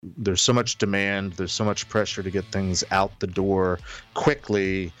there's so much demand, there's so much pressure to get things out the door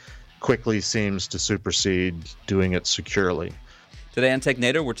quickly seems to supersede doing it securely. Today on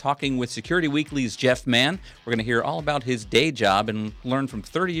TechNado, we're talking with Security Weekly's Jeff Mann. We're going to hear all about his day job and learn from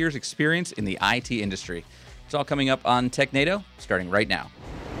 30 years experience in the IT industry. It's all coming up on TechNado, starting right now.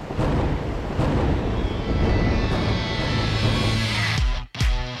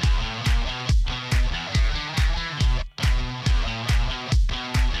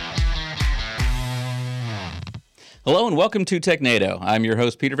 Hello and welcome to TechNado. I'm your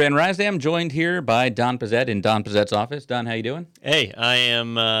host, Peter Van Rysdam, joined here by Don Pizzette in Don Pizzette's office. Don, how you doing? Hey, I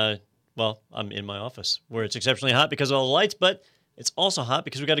am, I'm in my office where it's exceptionally hot because of all the lights, but it's also hot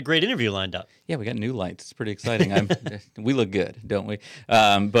because we got a great interview lined up. Yeah, we got new lights. It's pretty exciting. We look good, don't we?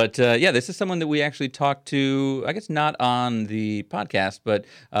 This is someone that we actually talked to, I guess not on the podcast, but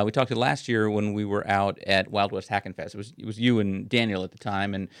we talked to last year when we were out at Wild West Hackin' Fest. It was you and Daniel at the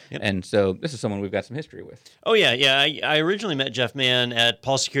time, and so this is someone we've got some history with. Oh, yeah. I originally met Jeff Mann at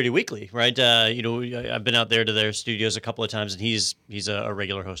Paul Security Weekly, right? I've been out there to their studios a couple of times, and he's a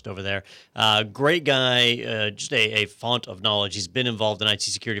regular host over there. Great guy, just a font of knowledge. He's been involved in IT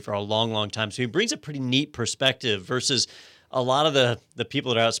security for a long, long time. So he brings a pretty neat perspective versus a lot of the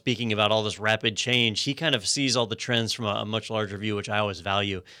people that are out speaking about all this rapid change. He kind of sees all the trends from a much larger view, which I always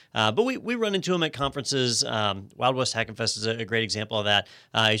value. But we run into him at conferences. Wild West Hackin' Fest is a great example of that.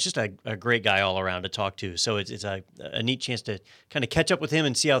 He's just a great guy all around to talk to. So it's a neat chance to kind of catch up with him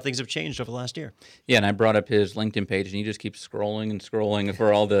and see how things have changed over the last year. Yeah, and I brought up his LinkedIn page, and he just keeps scrolling and scrolling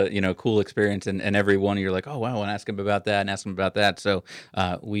for all the cool experience, and every one you're like, oh, wow, I want to ask him about that and ask him about that. So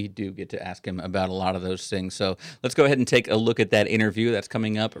we do get to ask him about a lot of those things. So let's go ahead and take a look at that interview that's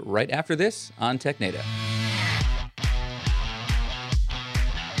coming up right after this on TechNado.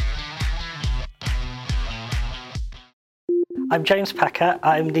 I'm James Packer.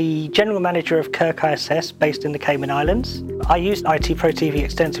 I'm the General Manager of Kirk ISS based in the Cayman Islands. I used IT Pro TV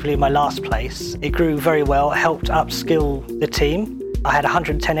extensively in my last place. It grew very well, helped upskill the team. I had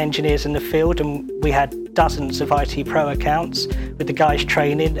 110 engineers in the field and we had dozens of IT Pro accounts with the guys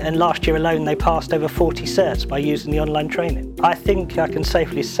training, and last year alone they passed over 40 certs by using the online training. I think I can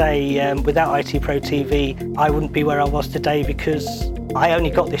safely say without IT Pro TV I wouldn't be where I was today because I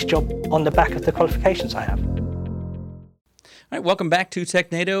only got this job on the back of the qualifications I have. All right, welcome back to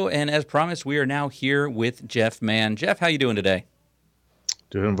TechNado, and as promised we are now here with Jeff Mann. Jeff, how you doing today?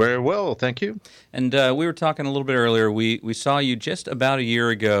 Doing very well, thank you. And we were talking a little bit earlier. We saw you just about a year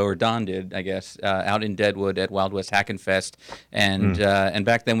ago, or Don did, I guess, out in Deadwood at Wild West Hackin' Fest. And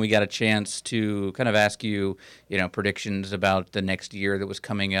back then we got a chance to kind of ask you, predictions about the next year that was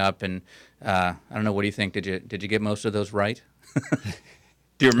coming up. And I don't know, what do you think? Did you get most of those right?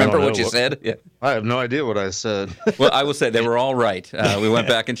 Do you remember what you said? Yeah. I have no idea what I said. Well, I will say they were all right. We went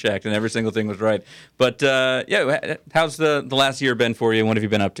back and checked, and every single thing was right. But, how's the last year been for you, and what have you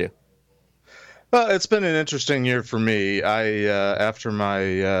been up to? Well, it's been an interesting year for me. After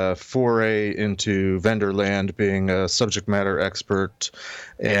my foray into vendor land, being a subject matter expert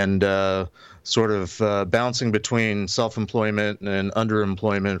and sort of bouncing between self-employment and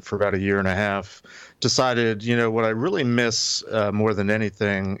underemployment for about a year and a half, decided, what I really miss more than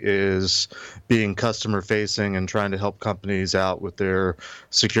anything is being customer facing and trying to help companies out with their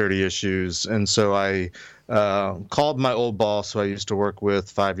security issues. And so I called my old boss, who I used to work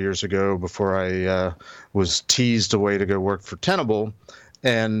with 5 years ago before I was teased away to go work for Tenable.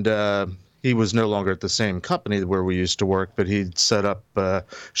 And he was no longer at the same company where we used to work, but he'd set up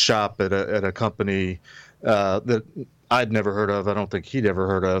shop at a company that I'd never heard of. I don't think he'd ever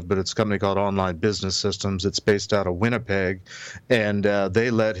heard of, but it's a company called Online Business Systems. It's based out of Winnipeg, and they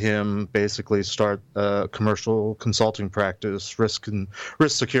let him basically start a commercial consulting practice, risk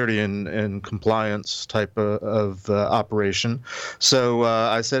security and compliance type of operation. So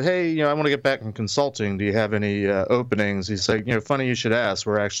I said, hey, I want to get back in consulting. Do you have any openings? He's like, funny you should ask.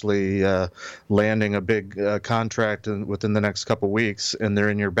 We're actually landing a big contract within the next couple weeks, and they're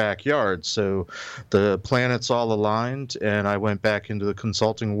in your backyard. So the planets all aligned. And I went back into the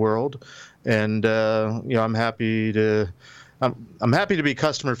consulting world, and I'm happy to be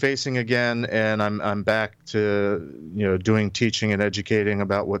customer facing again, and I'm back to doing teaching and educating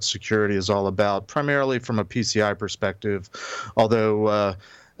about what security is all about, primarily from a PCI perspective. Although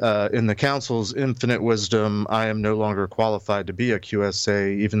in the council's infinite wisdom, I am no longer qualified to be a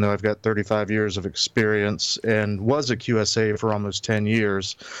QSA, even though I've got 35 years of experience and was a QSA for almost 10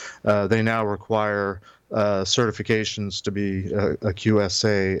 years. They now require certifications to be a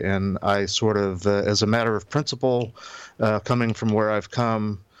QSA, and I sort of, as a matter of principle, coming from where I've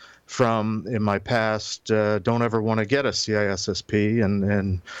come, from in my past don't ever want to get a CISSP,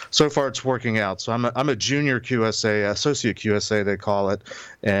 and so far it's working out. So I'm a junior QSA, associate QSA they call it,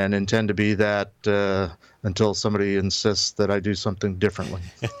 and intend to be that until somebody insists that I do something differently.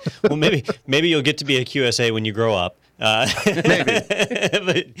 Well, maybe you'll get to be a QSA when you grow up. Maybe.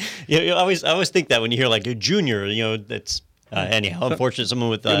 But I always think that when you hear like a junior, that's anyhow, unfortunately, someone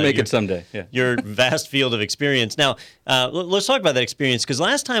with you'll make it someday. Yeah. Your vast field of experience. Now, let's talk about that experience, because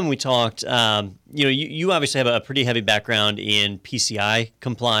last time we talked, you obviously have a pretty heavy background in PCI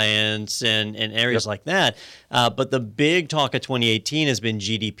compliance and areas like that. But the big talk of 2018 has been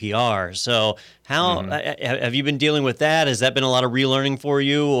GDPR. So how have you been dealing with that? Has that been a lot of relearning for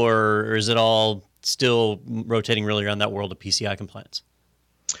you, or is it all still rotating really around that world of PCI compliance?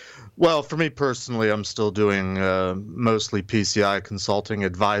 Well, for me personally, I'm still doing mostly PCI consulting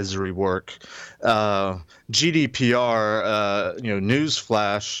advisory work. GDPR,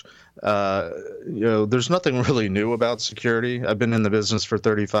 newsflash, there's nothing really new about security. I've been in the business for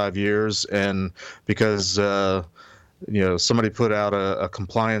 35 years, and because somebody put out a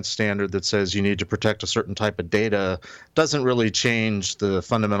compliance standard that says you need to protect a certain type of data, doesn't really change the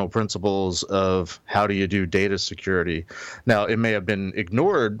fundamental principles of how do you do data security. Now, it may have been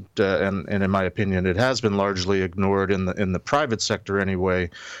ignored, and in my opinion, it has been largely ignored in the private sector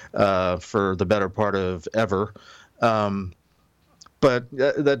anyway, for the better part of ever. But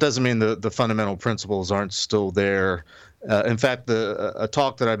that doesn't mean the fundamental principles aren't still there. In fact, a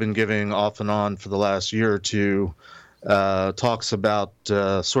talk that I've been giving off and on for the last year or two talks about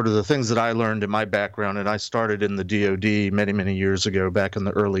sort of the things that I learned in my background, and I started in the DoD many, many years ago, back in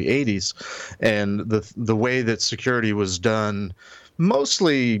the early 80s, and the way that security was done,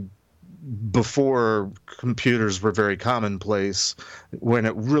 mostly before computers were very commonplace, when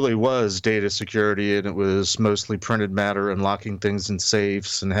it really was data security, and it was mostly printed matter and locking things in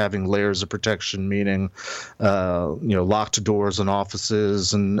safes and having layers of protection, meaning locked doors in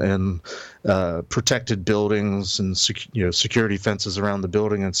offices and protected buildings and security fences around the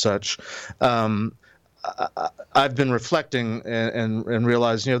building and such. I've been reflecting and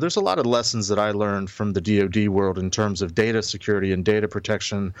realized, there's a lot of lessons that I learned from the DoD world in terms of data security and data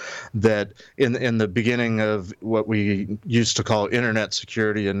protection that in the beginning of what we used to call internet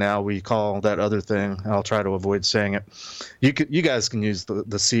security, and now we call that other thing. I'll try to avoid saying it. You guys can use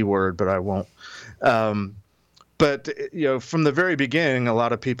the C word, but I won't. But from the very beginning, a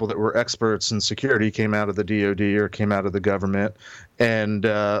lot of people that were experts in security came out of the DoD or came out of the government, and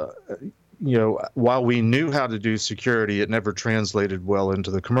while we knew how to do security, it never translated well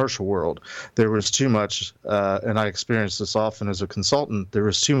into the commercial world. There was too much, and I experienced this often as a consultant. There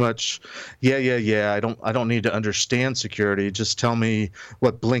was too much, I don't need to understand security. Just tell me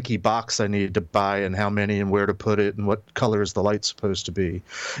what blinky box I need to buy and how many and where to put it and what color is the light supposed to be.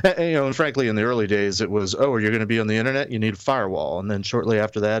 And frankly, in the early days, it was, you're going to be on the internet, you need a firewall. And then shortly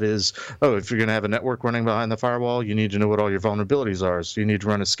after that is, if you're going to have a network running behind the firewall, you need to know what all your vulnerabilities are. So you need to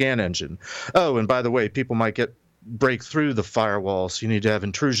run a scan engine. Oh, and by the way, people might break through the firewall, so you need to have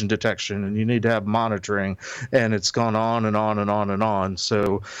intrusion detection and you need to have monitoring, and it's gone on and on and on and on.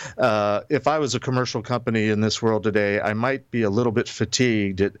 So if I was a commercial company in this world today, I might be a little bit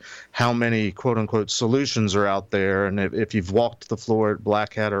fatigued at how many quote unquote solutions are out there. And if you've walked the floor at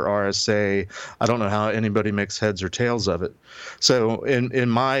Black Hat or RSA, I don't know how anybody makes heads or tails of it. So in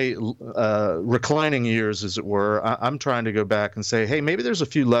my reclining years, as it were, I'm trying to go back and say, hey, maybe there's a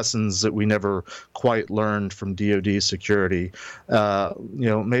few lessons that we never quite learned from DoD security.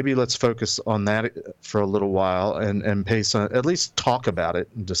 Maybe let's focus on that for a little while and at least talk about it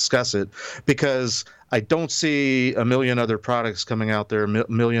and discuss it, because I don't see a million other products coming out there, a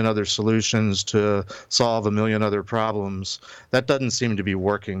million other solutions to solve a million other problems. That doesn't seem to be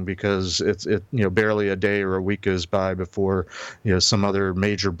working, because it's barely a day or a week goes by before some other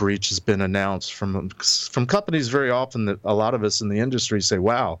major breach has been announced from companies very often that a lot of us in the industry say,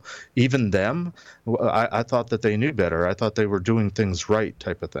 wow, even them? I thought that they knew better. I thought they were doing things right,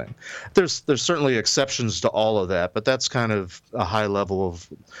 type of thing. There's certainly exceptions to all of that, but that's kind of a high level of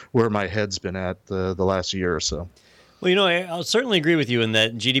where my head's been at the last year or so. Well, I'll certainly agree with you in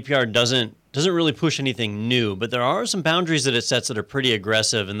that GDPR doesn't really push anything new, but there are some boundaries that it sets that are pretty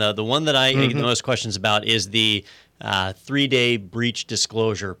aggressive. And the one that I get the most questions about is the 3-day breach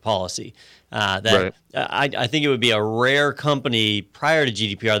disclosure policy. Right. I think it would be a rare company prior to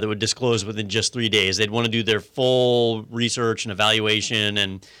GDPR that would disclose within just 3 days. They'd want to do their full research and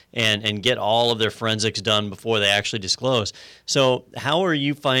evaluation and get all of their forensics done before they actually disclose. So how are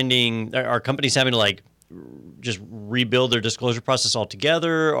you finding, are companies having to just rebuild their disclosure process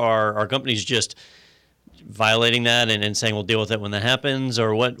altogether? Or are companies just violating that and saying we'll deal with it when that happens,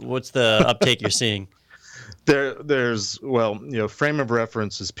 or what's the uptake you're seeing? There's frame of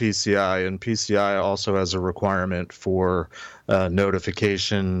reference is PCI, and PCI also has a requirement for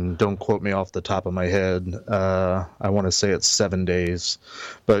notification. Don't quote me off the top of my head. I want to say it's 7 days,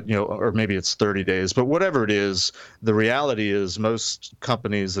 but or maybe it's 30 days. But whatever it is, the reality is most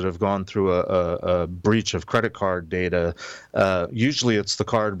companies that have gone through a breach of credit card data, usually it's the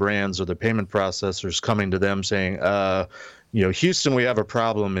card brands or the payment processors coming to them saying, Houston, we have a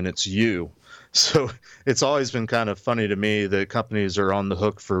problem, and it's you. So it's always been kind of funny to me that companies are on the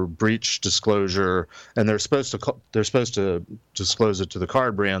hook for breach disclosure, and they're supposed to disclose it to the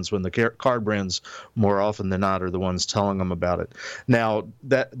card brands when the card brands more often than not are the ones telling them about it. Now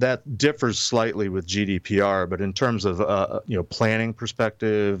that differs slightly with GDPR, but in terms of planning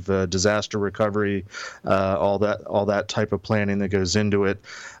perspective, disaster recovery, all that type of planning that goes into it,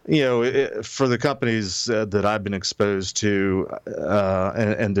 for the companies that I've been exposed to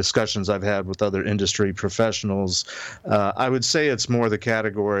and discussions I've had with other industry professionals, I would say it's more the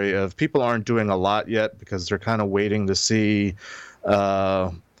category of people aren't doing a lot yet because they're kind of waiting to see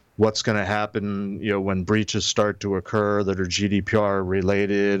what's going to happen, when breaches start to occur that are GDPR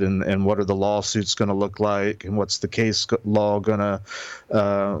related, and what are the lawsuits going to look like, and what's the case law going to,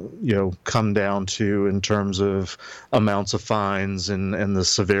 come down to in terms of amounts of fines and the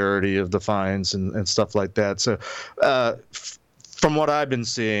severity of the fines and stuff like that. So, from what I've been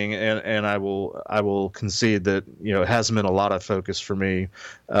seeing, and I will concede that it hasn't been a lot of focus for me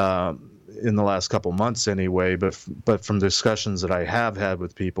in the last couple months anyway, but from discussions that I have had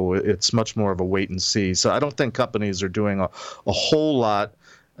with people, it's much more of a wait and see. So I don't think companies are doing a whole lot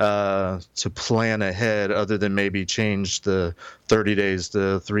to plan ahead, other than maybe change the 30 days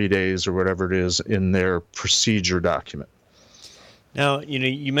to 3 days or whatever it is in their procedure document. Now,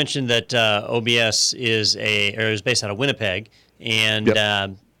 you mentioned that OBS is based out of Winnipeg, and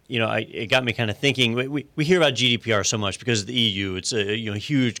Yep. It got me kind of thinking. We hear about GDPR so much because of the EU. It's a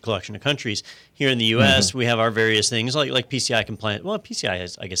huge collection of countries. Here in the U.S., we have our various things like PCI compliant. Well, PCI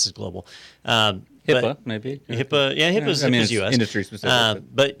is HIPAA, maybe. HIPAA, yeah, HIPAA's U.S. industry specific.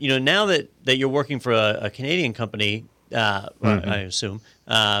 But now that you're working for a Canadian company, I assume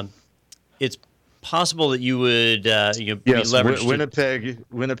it's possible that you would yes, be leveraged.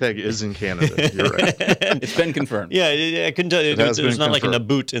 Winnipeg is in Canada. You're right. It's been confirmed. Yeah, I couldn't tell you. There's not like a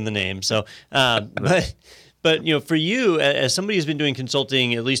boot in the name. So, but for you, as somebody who's been doing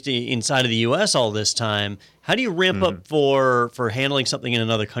consulting at least inside of the U.S. all this time, how do you ramp up for handling something in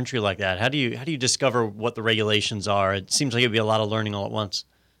another country like that? How do you discover what the regulations are? It seems like it'd be a lot of learning all at once.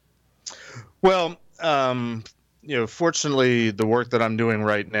 Well, fortunately, the work that I'm doing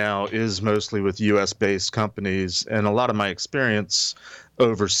right now is mostly with U.S.-based companies, and a lot of my experience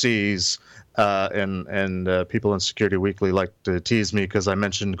overseas, and people in Security Weekly like to tease me because I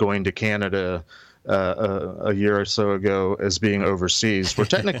mentioned going to Canada a year or so ago as being overseas, where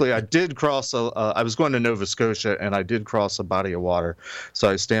technically I did cross I was going to Nova Scotia, and I did cross a body of water, so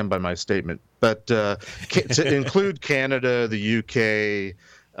I stand by my statement. But to include Canada, the UK,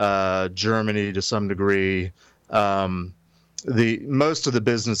 Germany to some degree, the most of the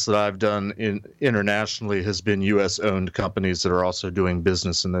business that I've done internationally has been U.S.-owned companies that are also doing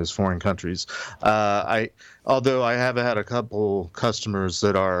business in those foreign countries. Although I have had a couple customers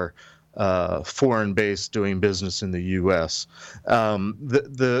that are foreign-based doing business in the U.S.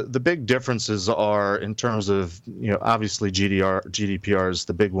 The big differences are in terms of, obviously GDPR is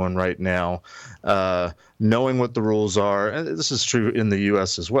the big one right now. Knowing what the rules are, and this is true in the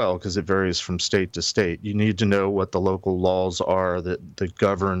U.S. as well, because it varies from state to state. You need to know what the local laws are that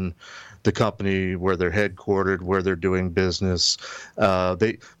govern the company, where they're headquartered, where they're doing business.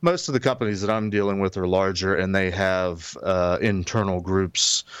 Most of the companies that I'm dealing with are larger, and they have internal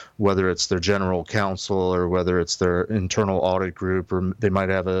groups, whether it's their general counsel or whether it's their internal audit group, or they might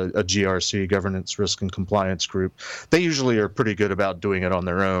have a GRC, governance, risk, and compliance group. They usually are pretty good about doing it on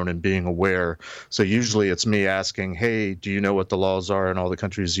their own and being aware. So usually it's me asking, hey, do you know what the laws are in all the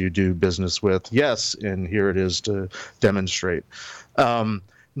countries you do business with? Yes, and here it is to demonstrate.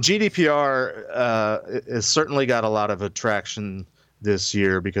 GDPR has certainly got a lot of attraction this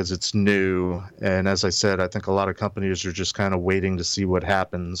year because it's new. And as I said, I think a lot of companies are just kind of waiting to see what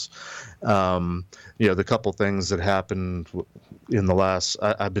happens. The couple things that happened in the last,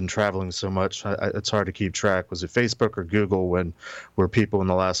 I've been traveling so much, it's hard to keep track. Was it Facebook or Google where people in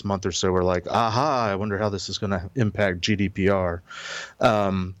the last month or so were like, aha, I wonder how this is going to impact GDPR.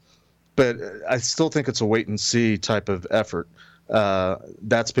 But I still think it's a wait and see type of effort.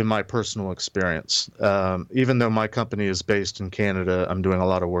 That's been my personal experience. Even though my company is based in Canada, I'm doing a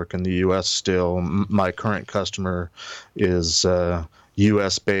lot of work in the U.S. still. My current customer is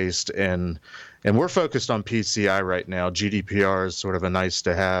U.S. based, and we're focused on PCI right now. GDPR is sort of a nice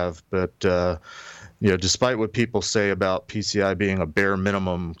to have, but despite what people say about PCI being a bare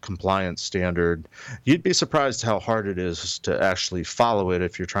minimum compliance standard, you'd be surprised how hard it is to actually follow it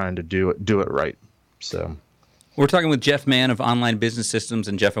if you're trying to do it right. So. We're talking with Jeff Mann of Online Business Systems,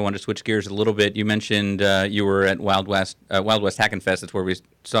 and Jeff, I want to switch gears a little bit. You mentioned you were at Wild West Hackin' Fest. That's where we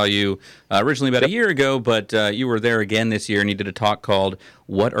saw you originally about a year ago, but you were there again this year, and you did a talk called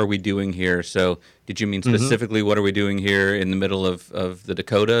 "What Are We Doing Here?" So, did you mean specifically what are we doing here in the middle of the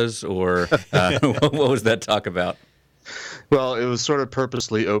Dakotas, or what was that talk about? Well, it was sort of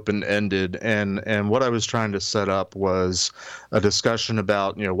purposely open-ended, and what I was trying to set up was a discussion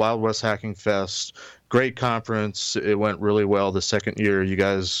about Wild West Hacking Fest. Great conference. It went really well the second year. You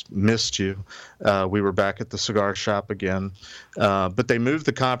guys missed you. We were back at the cigar shop again. But they moved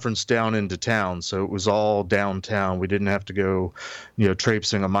the conference down into town, so it was all downtown. We didn't have to go,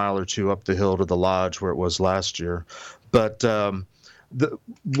 traipsing a mile or two up the hill to the lodge where it was last year. But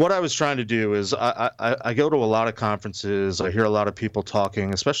what I was trying to do is I go to a lot of conferences. I hear a lot of people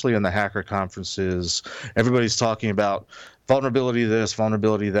talking, especially in the hacker conferences. Everybody's talking about vulnerability this,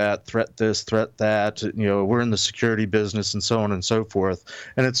 vulnerability that, threat this, threat that. We're in the security business and so on and so forth.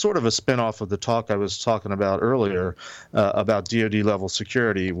 And it's sort of a spinoff of the talk I was talking about earlier about DoD level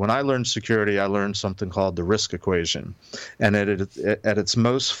security. When I learned security, I learned something called the risk equation. And at its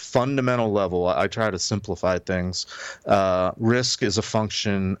most fundamental level, I try to simplify things. Risk is a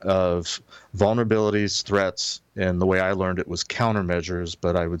function of vulnerabilities, threats, and the way I learned it was countermeasures,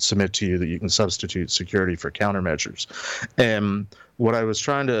 but I would submit to you that you can substitute security for countermeasures. And what I was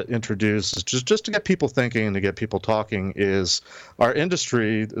trying to introduce is just to get people thinking and to get people talking is our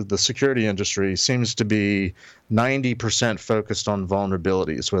industry, the security industry, seems to be 90% focused on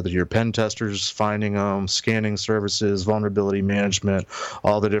vulnerabilities, whether you're pen testers finding them, scanning services, vulnerability management,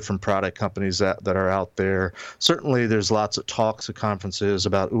 all the different product companies that are out there. Certainly there's lots of talks at conferences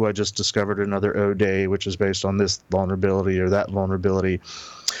about, I just discovered another O-Day, which is based on this vulnerability or that vulnerability.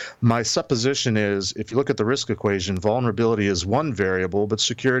 My supposition is, if you look at the risk equation, vulnerability is one variable, but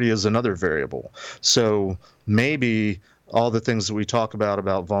security is another variable. So maybe all the things that we talk about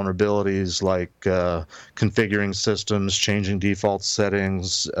vulnerabilities, like configuring systems, changing default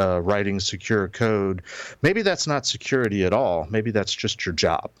settings, writing secure code, maybe that's not security at all. Maybe that's just your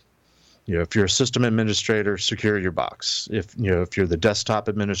job. If you're a system administrator, secure your box. If you're the desktop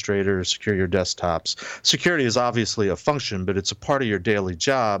administrator, secure your desktops. Security is obviously a function, but it's a part of your daily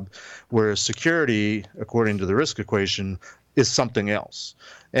job, whereas security, according to the risk equation, is something else.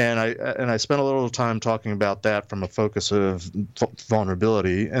 And I spent a little time talking about that from a focus of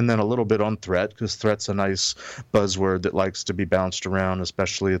vulnerability, and then a little bit on threat, because threat's a nice buzzword that likes to be bounced around,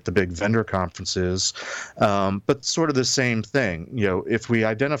 especially at the big vendor conferences. But sort of the same thing. If we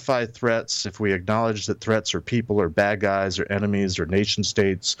identify threats, if we acknowledge that threats are people or bad guys or enemies or nation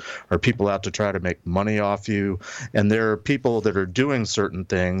states or people out to try to make money off you, and there are people that are doing certain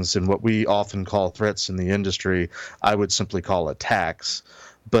things, and what we often call threats in the industry, I would simply call attacks.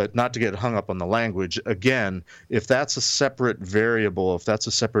 But not to get hung up on the language, again, if that's a separate variable, if that's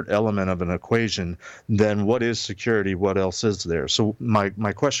a separate element of an equation, then what is security? What else is there? So my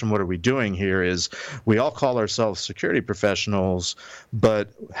question, what are we doing here, is we all call ourselves security professionals, but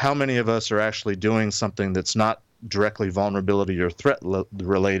how many of us are actually doing something that's not directly vulnerability or threat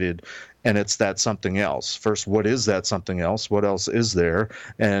related, and it's that something else? First, what is that something else? What else is there?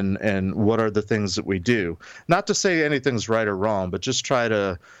 And what are the things that we do? Not to say anything's right or wrong, but just try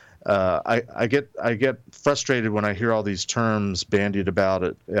to I get frustrated when I hear all these terms bandied about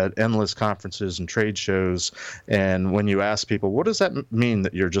at endless conferences and trade shows, and when you ask people, what does that mean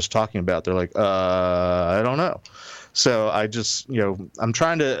that you're just talking about? They're like, I don't know. So I just, I'm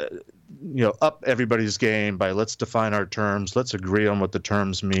trying to up everybody's game by, let's define our terms. Let's agree on what the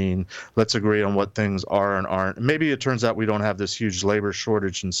terms mean. Let's agree on what things are and aren't. Maybe it turns out we don't have this huge labor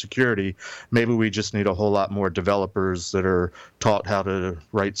shortage in security. Maybe we just need a whole lot more developers that are taught how to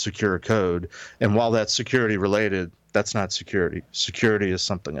write secure code. And while that's security related, that's not security. Security is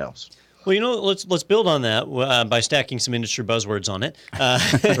something else. Well, let's build on that by stacking some industry buzzwords on it.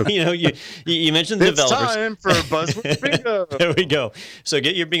 You mentioned the developers. It's time for buzzword bingo. There we go. So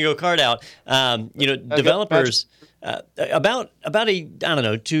get your bingo card out. Developers. About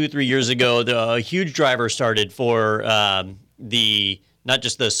 2-3 years ago, a huge driver started for not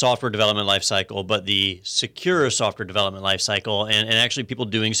just the software development lifecycle, but the secure software development lifecycle, and actually people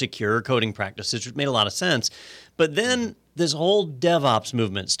doing secure coding practices, which made a lot of sense. But then this whole DevOps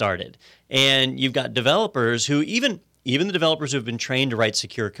movement started. And you've got developers who even the developers who have been trained to write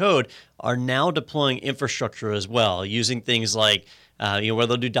secure code are now deploying infrastructure as well, using things like where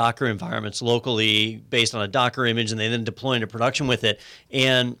they'll do Docker environments locally based on a Docker image, and they then deploy into production with it.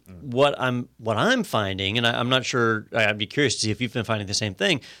 And what I'm finding, and I'm not sure, I'd be curious to see if you've been finding the same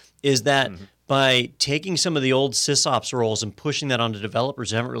thing, is that by taking some of the old sysops roles and pushing that onto developers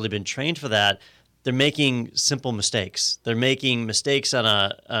who haven't really been trained for that, they're making simple mistakes. They're making mistakes on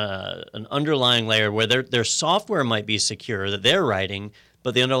an underlying layer where their software might be secure that they're writing,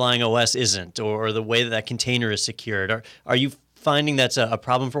 but the underlying OS isn't, or the way that container is secured. Are you finding that's a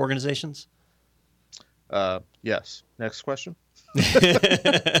problem for organizations? Yes. Next question.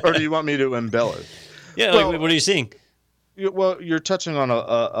 Or do you want me to embellish? Yeah. Well, what are you seeing? Well, you're touching on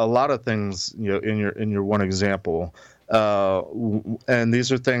a lot of things, in your one example, and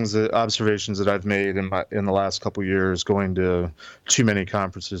these are things observations that I've made in the last couple of years, going to too many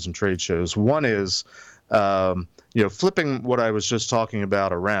conferences and trade shows. One is, flipping what I was just talking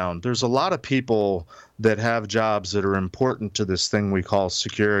about around. There's a lot of people that have jobs that are important to this thing we call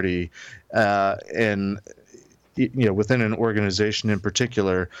security, and within an organization in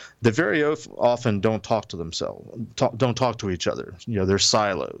particular, that very often don't talk to themselves, don't talk to each other. They're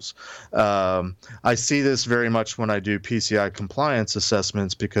silos. I see this very much when I do PCI compliance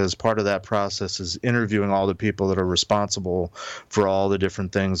assessments, because part of that process is interviewing all the people that are responsible for all the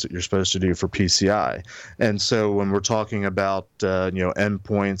different things that you're supposed to do for PCI. And so when we're talking about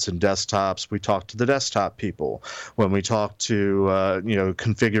endpoints and desktops, we talk to the desktop people. When we talk to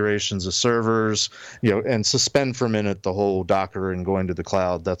configurations of servers, and suspend for a minute the whole Docker and going to the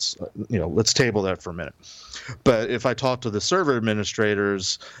cloud. That's let's table that for a minute. But if I talk to the server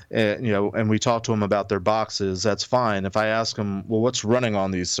administrators, and we talk to them about their boxes, that's fine. If I ask them, well, what's running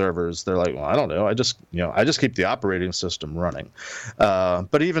on these servers? They're like, well, I don't know. I just keep the operating system running.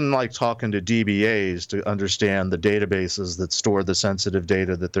 But even like talking to DBAs to understand the databases that store the sensitive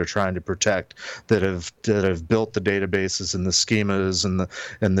data that they're trying to protect, that have built the databases and the schemas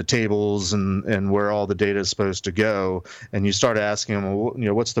and the tables and where all the data is supposed to go, and you start asking them,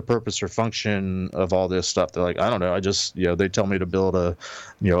 well, what's the purpose or function of all this stuff? They're like, I don't know. I just, they tell me to build a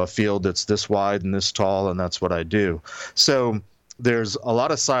field that's this wide and this tall, and that's what I do. So there's a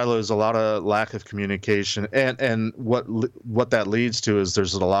lot of silos, a lot of lack of communication, and what that leads to is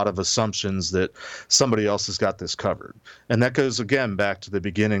there's a lot of assumptions that somebody else has got this covered. And that goes again back to the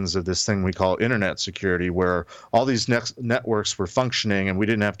beginnings of this thing we call internet security, where all these networks were functioning and we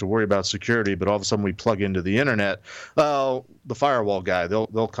didn't have to worry about security, but all of a sudden we plug into the internet. Well, the firewall guy,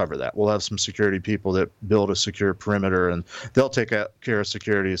 they'll cover that. We'll have some security people that build a secure perimeter, and they'll take care of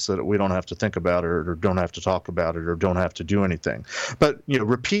security so that we don't have to think about it, or don't have to talk about it, or don't have to do anything. But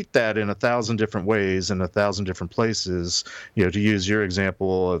repeat that in 1,000 different ways in 1,000 different places. To use your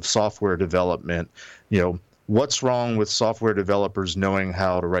example of software development, what's wrong with software developers knowing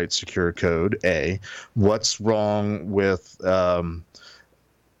how to write secure code? A. What's wrong with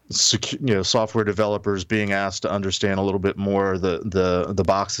software developers being asked to understand a little bit more the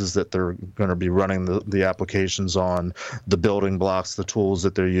boxes that they're going to be running the applications on, the building blocks, the tools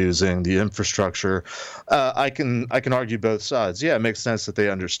that they're using, the infrastructure? I can argue both sides. Yeah, it makes sense that they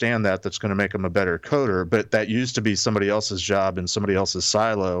understand that. That's going to make them a better coder, but that used to be somebody else's job in somebody else's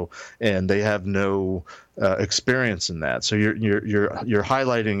silo, and they have no experience in that. So you're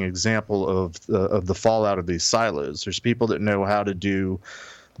highlighting an example of the fallout of these silos. There's people that know how to do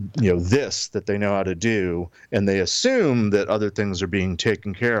this that they know how to do, and they assume that other things are being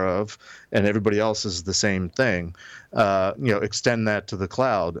taken care of and everybody else is the same thing. Extend that to the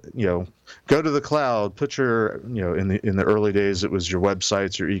cloud. Go to the cloud, put your, in the early days, it was your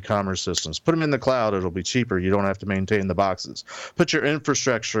websites, your e-commerce systems. Put them in the cloud, it'll be cheaper. You don't have to maintain the boxes. Put your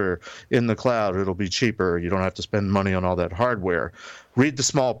infrastructure in the cloud, it'll be cheaper. You don't have to spend money on all that hardware. Read the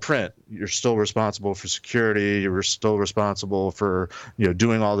small print. You're still responsible for security. You're still responsible for,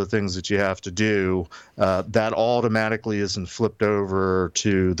 doing all the things that you have to do. That automatically isn't flipped over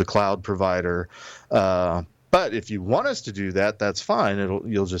to the cloud provider. But if you want us to do that, that's fine.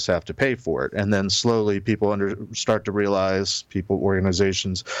 You'll just have to pay for it. And then slowly people start to realize,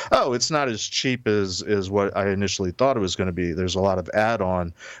 organizations, it's not as cheap as what I initially thought it was going to be. There's a lot of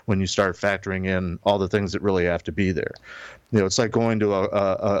add-on when you start factoring in all the things that really have to be there. It's like going to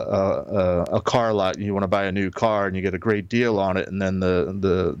a car lot. You want to buy a new car and you get a great deal on it, and then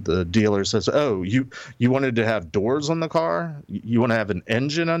the dealer says, "Oh, you wanted to have doors on the car? You want to have an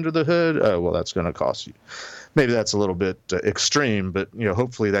engine under the hood? Oh, well, that's going to cost you." Maybe that's a little bit extreme, but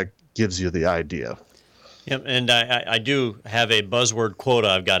hopefully that gives you the idea. Yep, and I do have a buzzword quota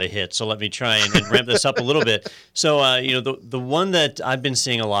I've got to hit, so let me try and ramp this up a little bit. So the one that I've been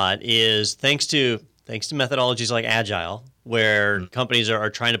seeing a lot is thanks to methodologies like Agile, where companies are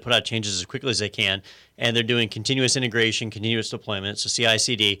trying to put out changes as quickly as they can, and they're doing continuous integration, continuous deployment, so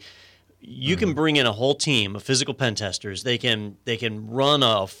CI/CD. You can bring in a whole team of physical pen testers. They can run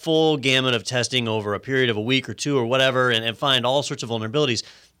a full gamut of testing over a period of a week or two or whatever, and find all sorts of vulnerabilities.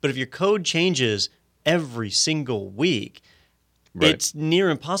 But if your code changes every single week, it's near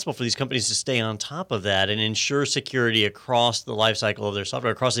impossible for these companies to stay on top of that and ensure security across the life cycle of their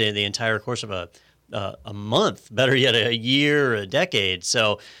software, across the entire course of a month, better yet, a year, a decade.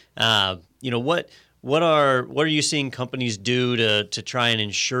 So, what are you seeing companies do to try and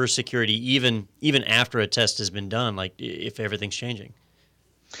ensure security even after a test has been done, like if everything's changing?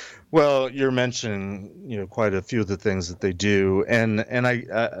 Well, you're mentioning, quite a few of the things that they do, and I,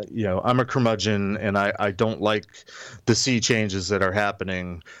 I'm a curmudgeon, and I don't like the sea changes that are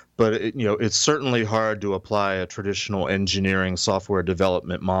happening. But it's certainly hard to apply a traditional engineering software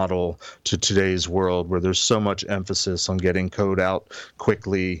development model to today's world, where there's so much emphasis on getting code out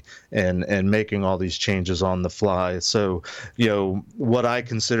quickly and making all these changes on the fly. So, what I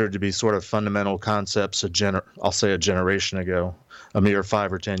consider to be sort of fundamental concepts I'll say a generation ago, a mere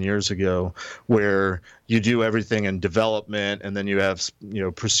 5 or 10 years ago, where you do everything in development, and then you have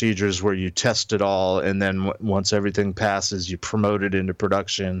procedures where you test it all, and then once everything passes, you promote it into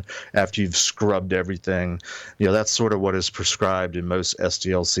production after you've scrubbed everything. That's sort of what is prescribed in most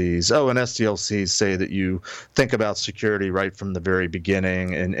SDLCs. And SDLCs say that you think about security right from the very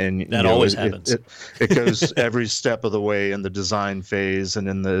beginning, and that always happens. It goes every step of the way in the design phase, and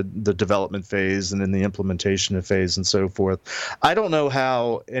in the development phase, and in the implementation phase, and so forth. I don't know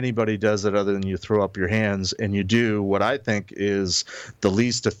how anybody does it other than you throw up your hands and you do what I think is the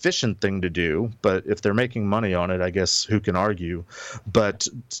least efficient thing to do. But if they're making money on it, I guess who can argue? But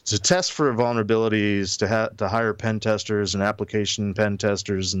to test for vulnerabilities, to hire pen testers and application pen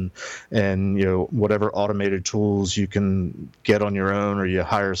testers, and whatever automated tools you can get on your own, or you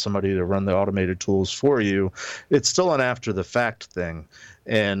hire somebody to run the automated tools for you, it's still an after the fact thing.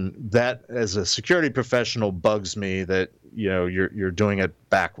 And that, as a security professional, bugs me that you're doing it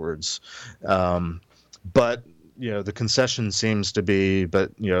backwards. But the concession seems to be,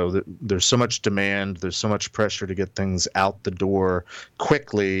 there's so much demand, there's so much pressure to get things out the door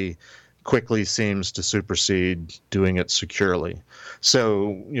quickly seems to supersede doing it securely.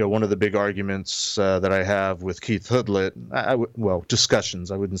 So, one of the big arguments that I have with Keith Hoodlet,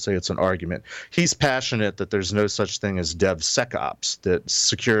 discussions, I wouldn't say it's an argument. He's passionate that there's no such thing as DevSecOps, that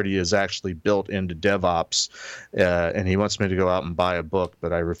security is actually built into DevOps, and he wants me to go out and buy a book,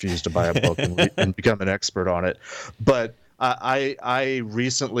 but I refuse to buy a book and become an expert on it. But I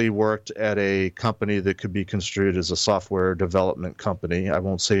recently worked at a company that could be construed as a software development company. I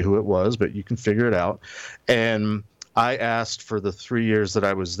won't say who it was, but you can figure it out. And I asked for the 3 years that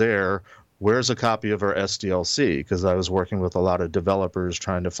I was there, where's a copy of our SDLC? Because I was working with a lot of developers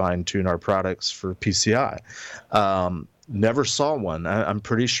trying to fine-tune our products for PCI. Never saw one. I'm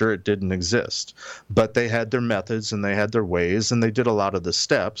pretty sure it didn't exist. But they had their methods and they had their ways, and they did a lot of the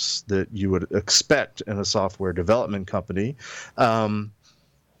steps that you would expect in a software development company. But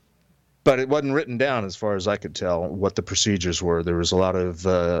it wasn't written down, as far as I could tell, what the procedures were. There was a lot of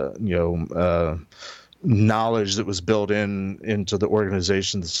knowledge that was built into the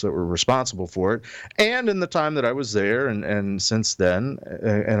organizations that were responsible for it. And in the time that I was there, and since then,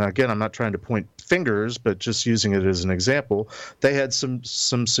 and again, I'm not trying to point fingers, but just using it as an example, they had some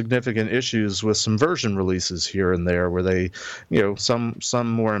significant issues with some version releases here and there, where they, some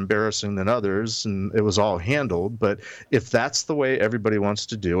more embarrassing than others, and it was all handled. But if that's the way everybody wants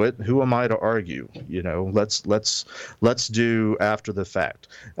to do it, who am I to argue? Let's do after the fact.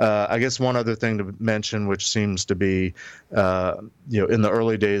 I guess one other thing to mention, which seems to be, in the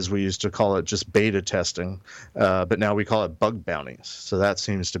early days we used to call it just beta testing, but now we call it bug bounties. So that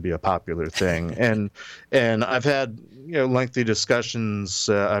seems to be a popular thing. And I've had lengthy discussions.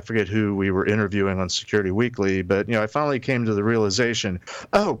 I forget who we were interviewing on Security Weekly, but I finally came to the realization,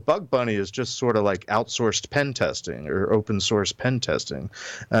 bug bounty is just sort of like outsourced pen testing or open source pen testing.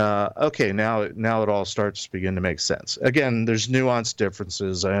 Okay, now it all starts to begin to make sense. Again, there's nuanced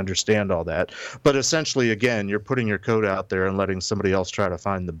differences. I understand all that, but essentially, again, you're putting your code out there and letting somebody else try to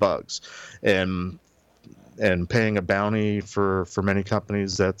find the bugs. And and paying a bounty for many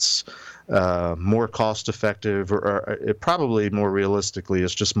companies, that's more cost effective, or it probably more realistically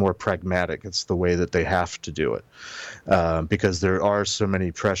is just more pragmatic. It's the way that they have to do it, because there are so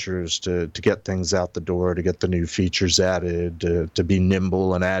many pressures to get things out the door, to get the new features added, to be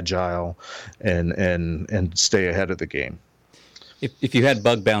nimble and agile, and stay ahead of the game. If you had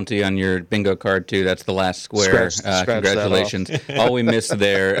bug bounty on your bingo card too, that's the last square. Scratch Congratulations! All we missed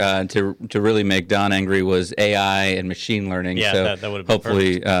there to really make Don angry was AI and machine learning. Yeah, so that would have been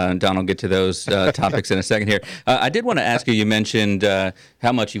hopefully Don will get to those topics in a second here. I did want to ask you. You mentioned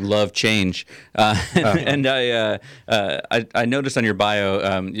how much you love change, and I noticed on your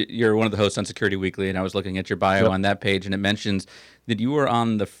bio you're one of the hosts on Security Weekly, and I was looking at your bio on that page, and it mentions that you were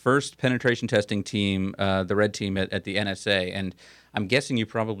on the first penetration testing team, the red team at the NSA, and I'm guessing you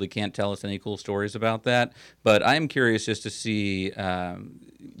probably can't tell us any cool stories about that, but I'm curious just to see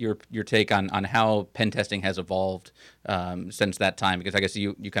your take on how pen testing has evolved since that time, because I guess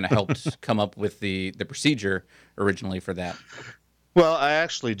you kind of helped come up with the procedure originally for that. Well, I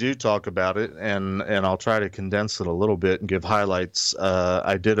actually do talk about it, and I'll try to condense it a little bit and give highlights.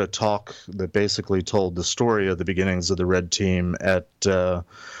 I did a talk that basically told the story of the beginnings of the Red Team at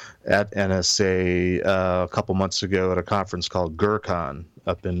NSA a couple months ago at a conference called GERCON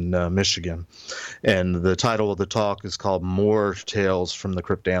up in Michigan. And the title of the talk is called More Tales from the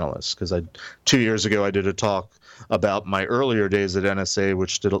Cryptanalyst, because 2 years ago I did a talk about my earlier days at NSA,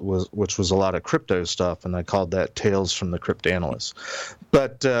 which was a lot of crypto stuff, and I called that Tales from the Cryptanalyst.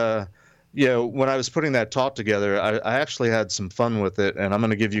 But when I was putting that talk together, I actually had some fun with it, and I'm going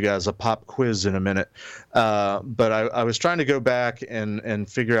to give you guys a pop quiz in a minute. But I was trying to go back and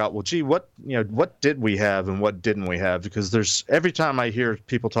figure out, well, gee, what did we have and what didn't we have? Because every time I hear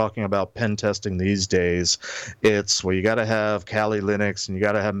people talking about pen testing these days, it's, well, you got to have Kali Linux, and you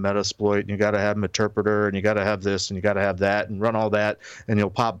got to have Metasploit, and you got to have Meterpreter, and you got to have this, and you got to have that, and run all that, and you'll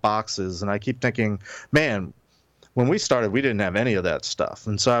pop boxes. And I keep thinking, man, when we started, we didn't have any of that stuff.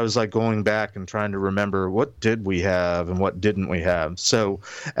 And so I was like going back and trying to remember, what did we have and what didn't we have? So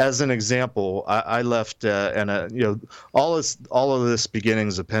as an example, I left all of this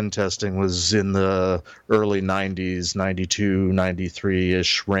beginnings of pen testing was in the early 90s, 92,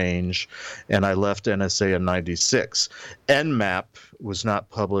 93-ish range. And I left NSA in 96. Nmap was not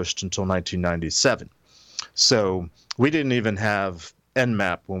published until 1997. So we didn't even have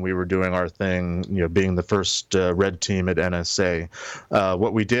Nmap when we were doing our thing, being the first red team at NSA.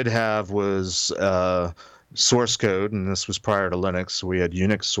 What we did have was source code, and this was prior to Linux, so we had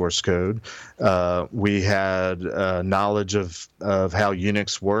Unix source code. We had knowledge of how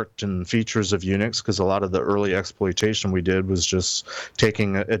Unix worked and features of Unix, because a lot of the early exploitation we did was just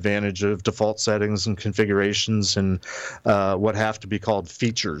taking advantage of default settings and configurations and what have to be called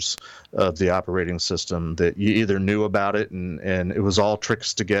features of the operating system that you either knew about it, and it was all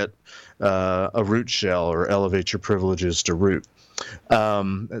tricks to get a root shell or elevate your privileges to root.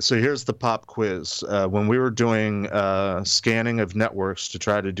 So here's the pop quiz. When we were doing scanning of networks to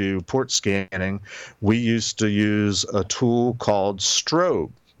try to do port scanning, we used to use a tool called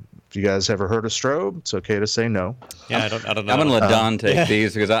Strobe. Have you guys ever heard of Strobe? It's okay to say no. Yeah, I don't know. I'm going to let Don take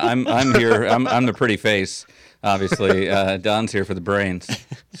these, because I'm here. I'm the pretty face, obviously. Don's here for the brains.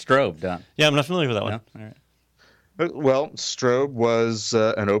 Strobe, Don. Yeah, I'm not familiar with that one. No? All right. Well, Strobe was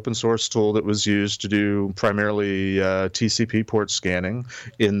an open source tool that was used to do primarily TCP port scanning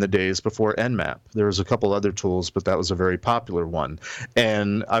in the days before Nmap. There was a couple other tools, but that was a very popular one.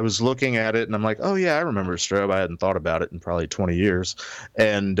 And I was looking at it, and I'm like, oh, yeah, I remember Strobe. I hadn't thought about it in probably 20 years.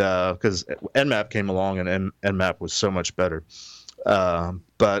 And because Nmap came along, and Nmap was so much better.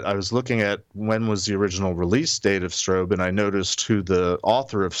 But I was looking at when was the original release date of Strobe, and I noticed who the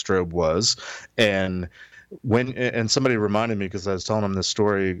author of Strobe was. And somebody reminded me, because I was telling them this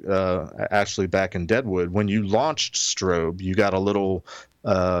story actually back in Deadwood, when you launched Strobe, you got a little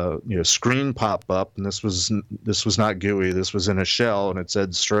screen pop up, and this was not GUI, this was in a shell, and it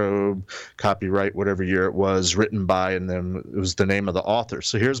said Strobe, copyright whatever year it was, written by, and then it was the name of the author.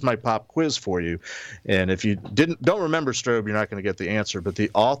 So here's my pop quiz for you, and if you don't remember Strobe, you're not going to get the answer, but the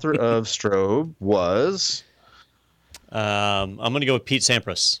author of Strobe was I'm going to go with Pete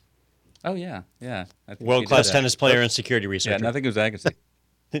Sampras. Oh, yeah. World-class tennis player and security researcher. Yeah, nothing was Agassi.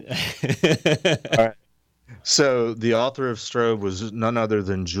 All right. So the author of Strobe was none other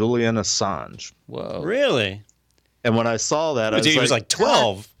than Julian Assange. Whoa. Really? And when I saw that, he was like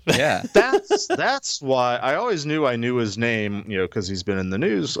 12. Yeah. That's why I always knew I knew his name, because he's been in the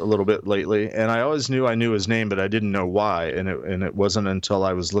news a little bit lately, and I always knew I knew his name, but I didn't know why. And it wasn't until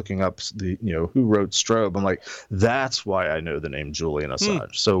I was looking up who wrote Strobe. I'm like, that's why I know the name Julian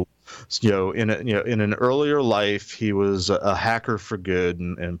Assange. So in an earlier life, he was a hacker for good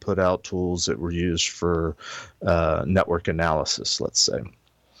and put out tools that were used for network analysis, let's say.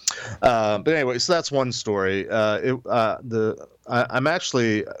 But anyway, so that's one story. I'm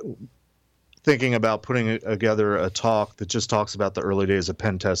actually thinking about putting together a talk that just talks about the early days of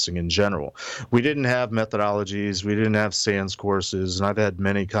pen testing in general. We didn't have methodologies, we didn't have SANS courses, and I've had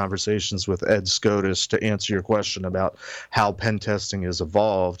many conversations with Ed Scotus to answer your question about how pen testing has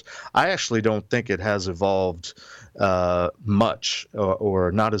evolved. I actually don't think it has evolved much,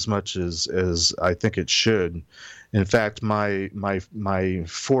 or not as much as I think it should. In fact, my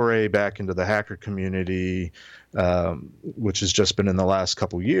foray back into the hacker community, which has just been in the last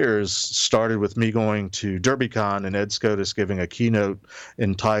couple years, started with me going to DerbyCon and Ed Scotus giving a keynote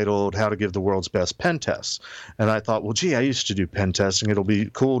entitled "How to Give the World's Best Pen Tests." And I thought, well, gee, I used to do pen testing. It'll be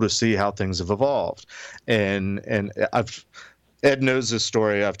cool to see how things have evolved. And Ed knows this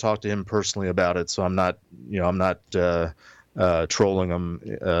story. I've talked to him personally about it, so I'm not trolling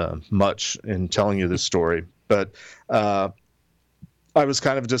him much in telling you this story. But I was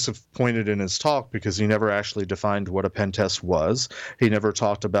kind of disappointed in his talk because he never actually defined what a pen test was. He never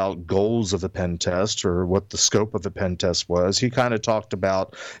talked about goals of a pen test or what the scope of a pen test was. He kind of talked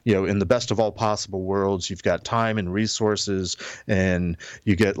about, in the best of all possible worlds, you've got time and resources, and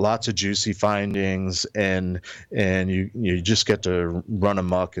you get lots of juicy findings, and you just get to run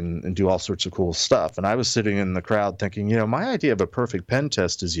amok and do all sorts of cool stuff. And I was sitting in the crowd thinking, my idea of a perfect pen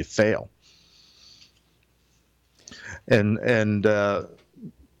test is you fail. And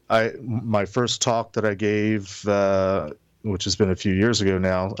my first talk that I gave, which has been a few years ago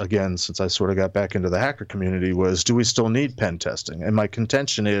now, again, since I sort of got back into the hacker community, was, do we still need pen testing? And my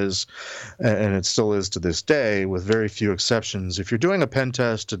contention is, and it still is to this day, with very few exceptions, if you're doing a pen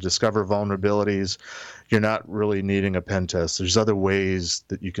test to discover vulnerabilities, you're not really needing a pen test. There's other ways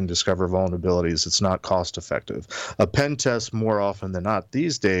that you can discover vulnerabilities. It's not cost effective. A pen test, more often than not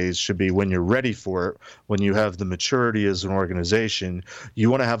these days, should be when you're ready for it, when you have the maturity as an organization. You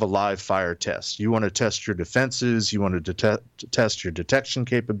want to have a live fire test. You want to test your defenses. You want to test your detection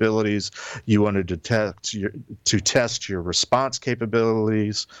capabilities. You want to test your response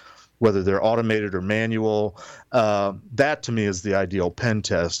capabilities, whether they're automated or manual. That to me is the ideal pen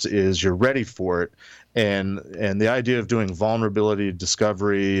test, is you're ready for it. And the idea of doing vulnerability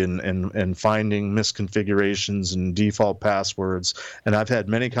discovery and finding misconfigurations and default passwords. And I've had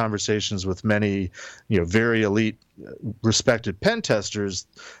many conversations with many, very elite, respected pen testers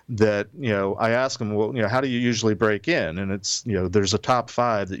that, I ask them, well, how do you usually break in? And it's, there's a top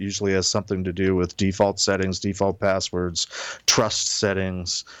 5 that usually has something to do with default settings, default passwords, trust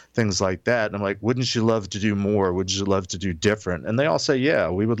settings, things like that. And I'm like, wouldn't you love to do more? Would you love to do different? And they all say, yeah,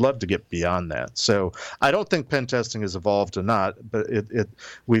 we would love to get beyond that. So I don't think pen testing has evolved or not, but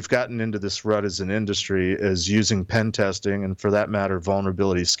we've gotten into this rut as an industry as using pen testing, and for that matter,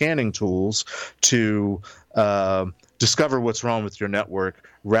 vulnerability scanning tools to discover what's wrong with your network,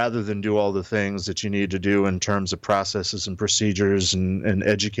 rather than do all the things that you need to do in terms of processes and procedures and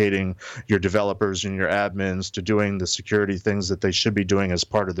educating your developers and your admins to doing the security things that they should be doing as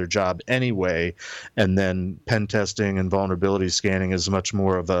part of their job anyway. And then pen testing and vulnerability scanning is much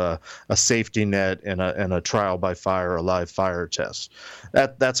more of a safety net and a trial by fire, a live fire test.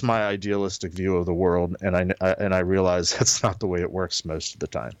 That's my idealistic view of the world, and I realize that's not the way it works most of the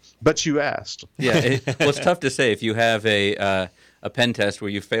time. But you asked. Yeah, it's tough to say. If you have a pen test where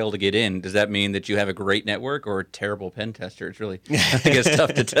you fail to get in, does that mean that you have a great network or a terrible pen tester? It's really, I think it's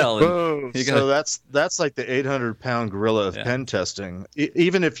tough to tell. So that's like the 800-pound gorilla of pen testing.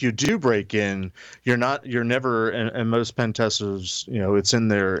 Even if you do break in, you're never, and most pen testers, it's in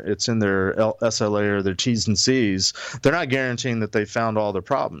their SLA or their T's and C's. They're not guaranteeing that they found all the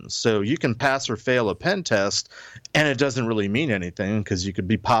problems. So you can pass or fail a pen test, and it doesn't really mean anything, because you could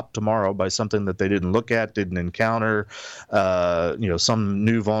be popped tomorrow by something that they didn't look at, didn't encounter. Some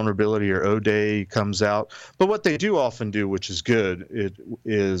new vulnerability or O-Day comes out. But what they do often do, which is good,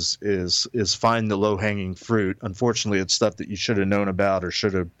 is find the low-hanging fruit. Unfortunately, it's stuff that you should have known about or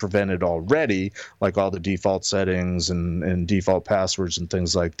should have prevented already, like all the default settings and default passwords and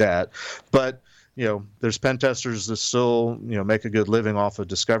things like that. But there's pen testers that still, make a good living off of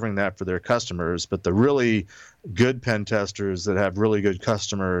discovering that for their customers. But the really good pen testers that have really good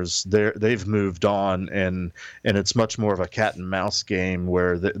customers, they've moved on, and it's much more of a cat and mouse game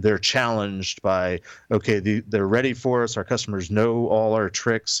where they're challenged by, okay, they're ready for us. Our customers know all our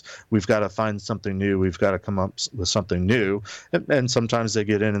tricks. We've got to find something new. We've got to come up with something new. And sometimes they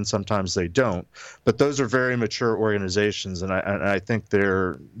get in and sometimes they don't. But those are very mature organizations, and I think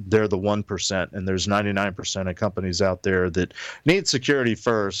they're the 1%. and there's 99% of companies out there that need security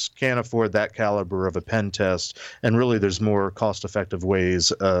first, can't afford that caliber of a pen test, and really there's more cost-effective ways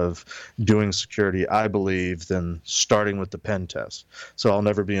of doing security, I believe, than starting with the pen test. So I'll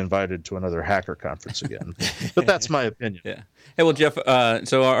never be invited to another hacker conference again. But that's my opinion. Yeah. Hey, well, Jeff,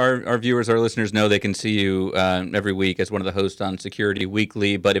 so our viewers, our listeners know they can see you every week as one of the hosts on Security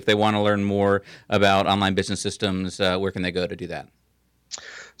Weekly, but if they want to learn more about online business systems, where can they go to do that?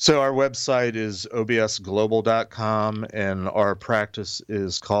 So our website is obsglobal.com, and our practice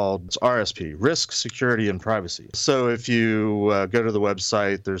is called RSP, Risk, Security, and Privacy. So if you go to the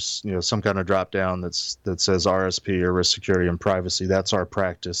website, there's some kind of drop down that says RSP or Risk, Security, and Privacy. That's our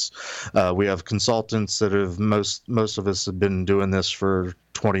practice. We have consultants that have most of us have been doing this for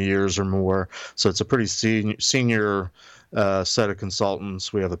 20 years or more. So it's a pretty senior set of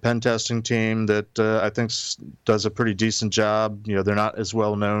consultants. We have a pen testing team that I think does a pretty decent job. They're not as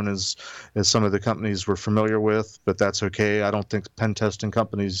well known as some of the companies we're familiar with, but that's okay. I don't think pen testing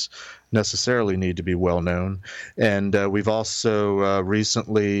companies necessarily need to be well known. And we've also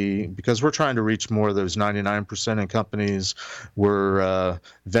recently, because we're trying to reach more of those 99% of companies, we're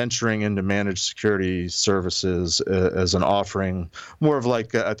venturing into managed security services as an offering, more of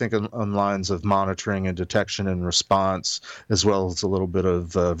like, I think on lines of monitoring and detection and response, as well as a little bit of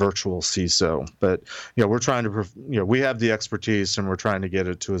virtual CISO. But we're trying to, we have the expertise, and we're trying to get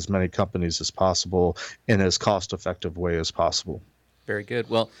it to as many companies as possible in as cost-effective way as possible. Very good.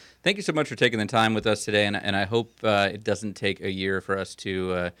 Well, thank you so much for taking the time with us today, and I hope it doesn't take a year for us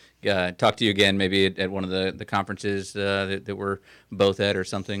to talk to you again, maybe at one of the conferences that we're both at or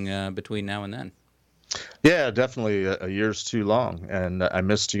something between now and then. Yeah, definitely. A year's too long, and I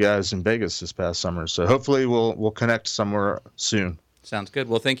missed you guys in Vegas this past summer, so hopefully we'll connect somewhere soon. Sounds good.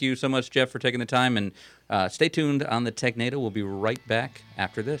 Well, thank you so much, Jeff, for taking the time, and stay tuned on the Technado. We'll be right back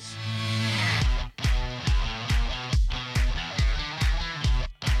after this.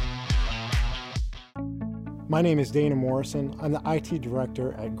 My name is Dana Morrison. I'm the IT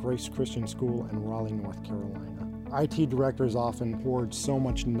director at Grace Christian School in Raleigh, North Carolina. IT directors often hoard so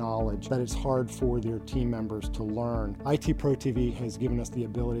much knowledge that it's hard for their team members to learn. IT Pro TV has given us the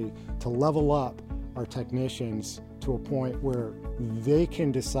ability to level up our technicians to a point where they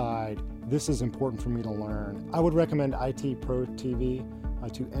can decide, this is important for me to learn. I would recommend IT Pro TV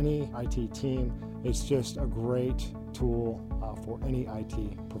to any IT team. It's just a great tool for any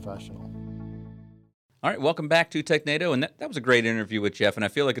IT professional. All right, welcome back to Technado, and that was a great interview with Jeff, and I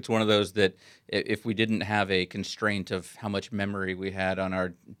feel like it's one of those that if we didn't have a constraint of how much memory we had on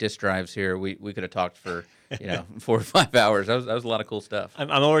our disk drives here, we could have talked for 4 or 5 hours. That was a lot of cool stuff. I'm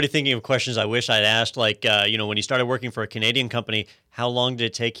already thinking of questions I wish I'd asked, like, when he started working for a Canadian company, how long did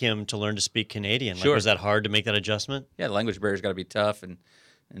it take him to learn to speak Canadian? Sure. Was that hard to make that adjustment? Yeah, the language barrier's got to be tough, and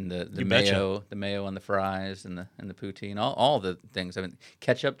the mayo on the fries and the poutine, all the things. I mean,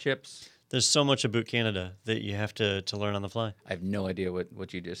 ketchup chips. There's so much about Canada that you have to learn on the fly. I have no idea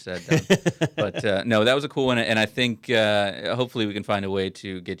what you just said, but no, that was a cool one, and I think hopefully we can find a way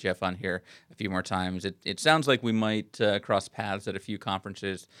to get Jeff on here a few more times. It sounds like we might cross paths at a few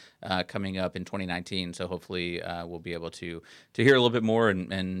conferences coming up in 2019, so hopefully we'll be able to hear a little bit more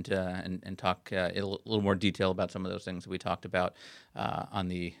and talk in a little more detail about some of those things that we talked about on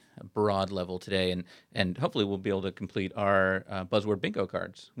the broad level today, and hopefully we'll be able to complete our buzzword bingo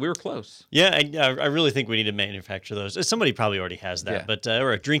cards. We were close. Yeah, I really think we need to manufacture those. Somebody probably already has that, but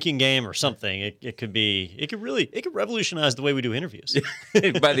or a drinking game or something. It could revolutionize the way we do interviews.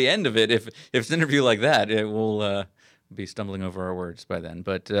 By the end of it, if it's an interview like that, it will be stumbling over our words by then.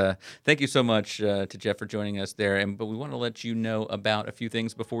 But thank you so much to Jeff for joining us there. But we want to let you know about a few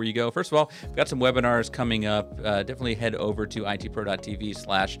things before you go. First of all, we've got some webinars coming up. Definitely head over to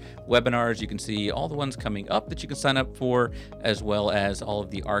itpro.tv/webinars. You can see all the ones coming up that you can sign up for, as well as all of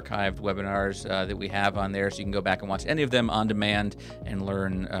the archived webinars that we have on there. So you can go back and watch any of them on demand and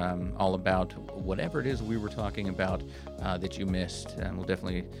learn all about whatever it is we were talking about that you missed. And we'll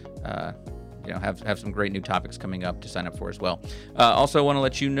definitely have some great new topics coming up to sign up for as well. Also, want to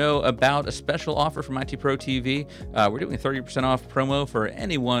let you know about a special offer from IT Pro TV. We're doing a 30% off promo for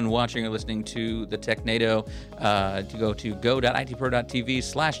anyone watching or listening to the Technado. To go to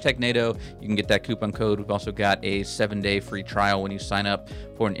go.itpro.tv/Technado. You can get that coupon code. We've also got a 7-day free trial when you sign up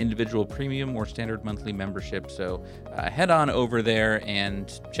for an individual premium or standard monthly membership. So head on over there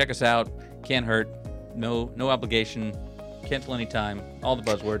and check us out. Can't hurt. No obligation. Cancel anytime. All the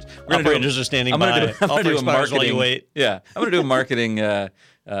buzzwords. Operators are standing by. Offer expires while you wait. Yeah, I'm going to do a marketing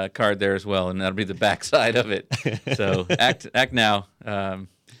card there as well, and that'll be the backside of it. So act now.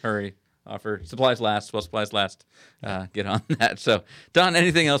 Hurry. offer supplies last. Well, supplies last. Get on that. So, Don,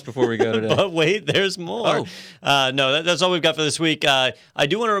 anything else before we go today? But wait, there's more. No, that's all we've got for this week. I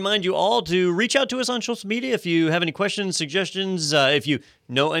do want to remind you all to reach out to us on social media if you have any questions, suggestions. If you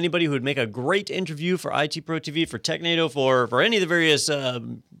know anybody who would make a great interview for IT Pro TV, for TechNado, for any of the various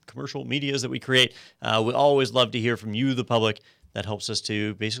commercial medias that we create, we always love to hear from you, the public. That helps us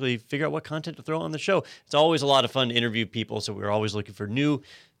to basically figure out what content to throw on the show. It's always a lot of fun to interview people, so we're always looking for new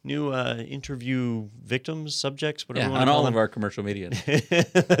interview victims, subjects, whatever you want on to call all them. of our commercial media.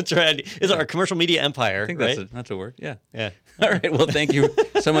 That's right. It's our commercial media empire, I think right? that's a word. Yeah. Yeah. All right. Well, thank you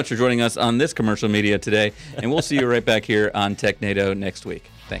so much for joining us on this commercial media today, and we'll see you right back here on TechNado next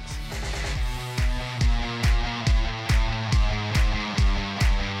week. Thanks.